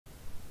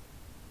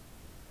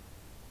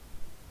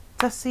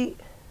tasi,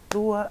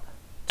 rua,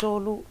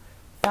 tolu,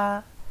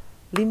 wha,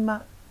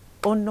 lima,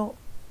 ono,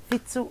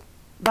 fitu,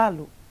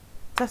 walu.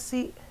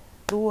 Tasi,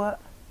 rua,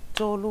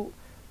 tolu,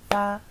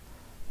 wha,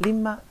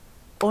 lima,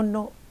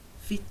 ono,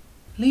 fitu.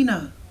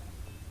 Lena,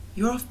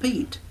 you're off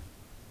beat.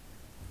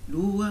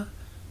 Lua,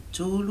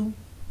 tolu,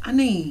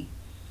 ani,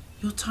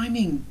 your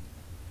timing.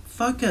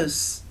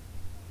 Focus.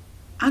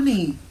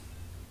 Ani.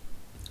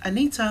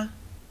 Anita.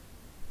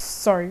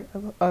 Sorry,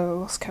 I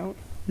lost count.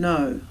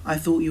 No, I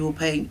thought you were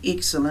paying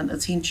excellent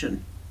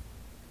attention.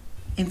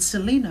 And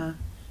Selena,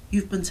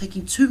 you've been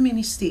taking too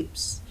many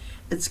steps.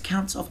 It's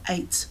counts of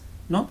 8,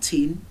 not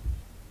 10.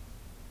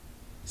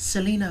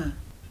 Selena.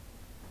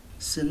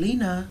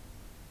 Selena.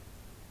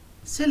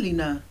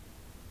 Selena.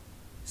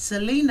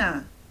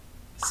 Selena.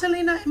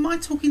 Selena, am I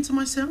talking to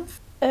myself?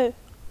 Oh,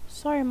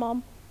 sorry,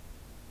 Mom.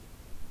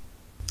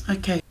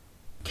 Okay,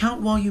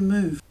 count while you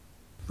move.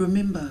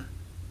 Remember,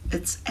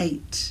 it's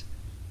 8.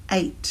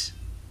 8,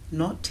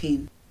 not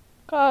 10.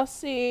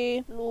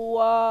 Kasi,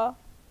 lua,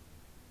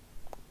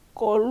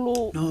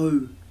 kolu.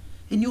 No,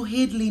 in your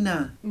head,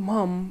 Lena.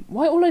 Mum,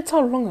 why all I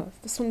tell longer?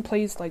 This one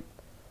plays like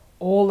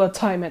all the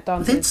time at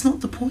dances. That's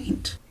not the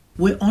point.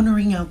 We're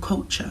honouring our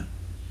culture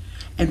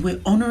and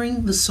we're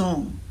honouring the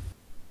song.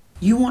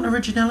 You want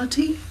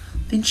originality?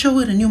 Then show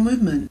it in your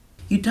movement.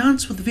 You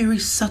dance with very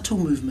subtle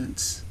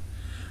movements.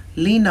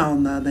 Lena,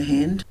 on the other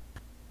hand,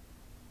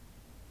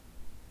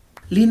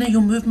 Lena,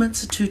 your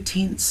movements are too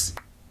tense.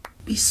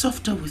 Be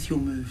softer with your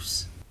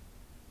moves.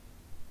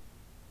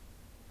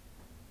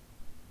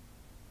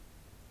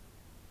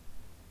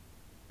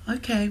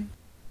 Okay,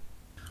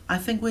 I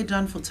think we're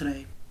done for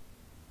today.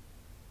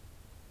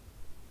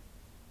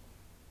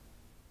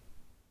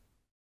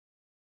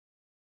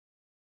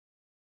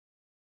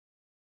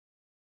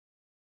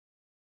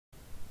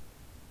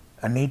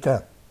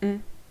 Anita,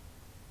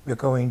 we're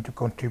going to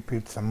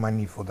contribute some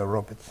money for the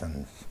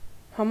Robertsons.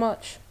 How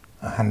much?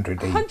 100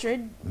 each.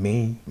 100?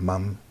 Me,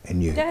 Mum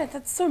and you. Dad,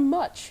 that's so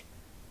much.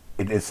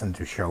 It isn't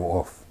to show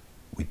off.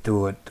 We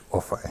do it to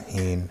offer a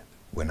hand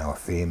when our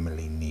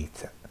family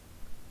needs it.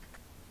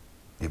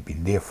 They've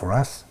been there for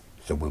us,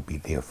 so we'll be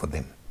there for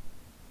them.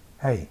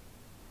 Hey,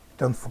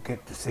 don't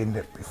forget to send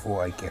it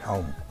before I get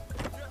home.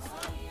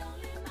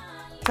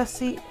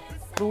 Tasi,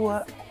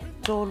 rua,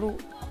 tolu.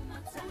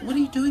 What are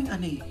you doing,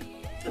 Ani?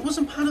 That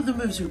wasn't part of the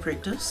moves we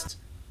practiced.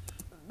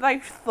 I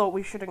thought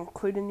we should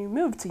include a new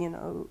move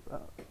to,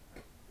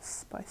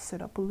 spice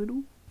it up a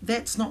little.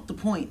 That's not the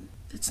point.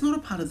 That's not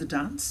a part of the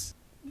dance.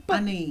 But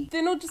Ani,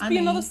 then it'll just Ani, be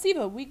another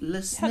Siva. We have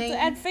listening? to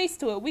add face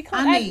to it. We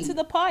can't Ani, add to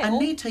the pile.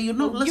 Anita, you're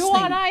not You listening.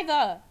 aren't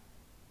either.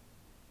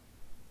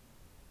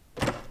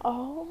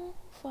 Oh,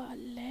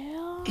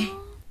 Valera.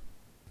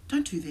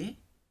 Don't do that.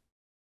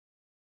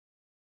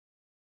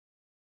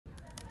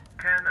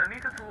 Can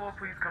Anita Tulua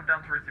please come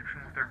down to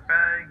reception with her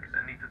bag?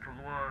 Anita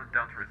Tulua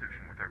down to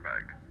reception with her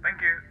bag.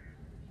 Thank you.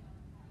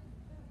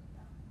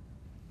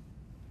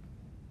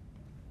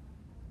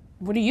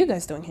 What are you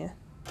guys doing here?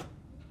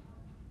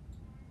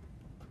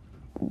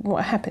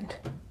 What happened?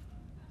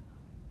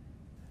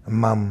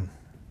 Mum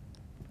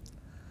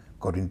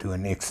got into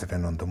an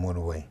accident on the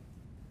motorway.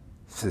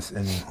 She's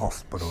in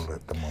hospital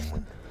at the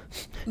moment.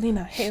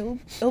 Lena, hey,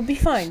 it'll be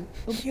fine.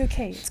 It'll be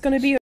okay. It's gonna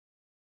be.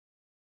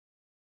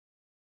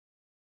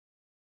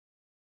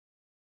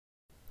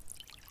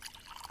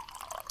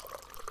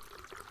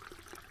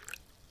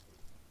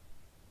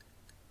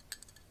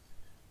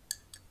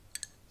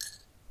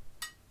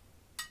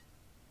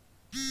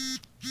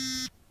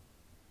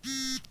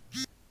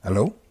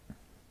 Hello?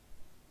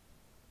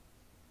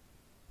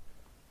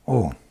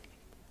 Oh,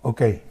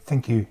 okay,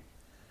 thank you.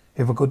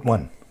 Have a good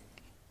one.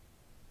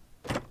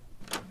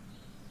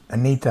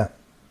 Anita,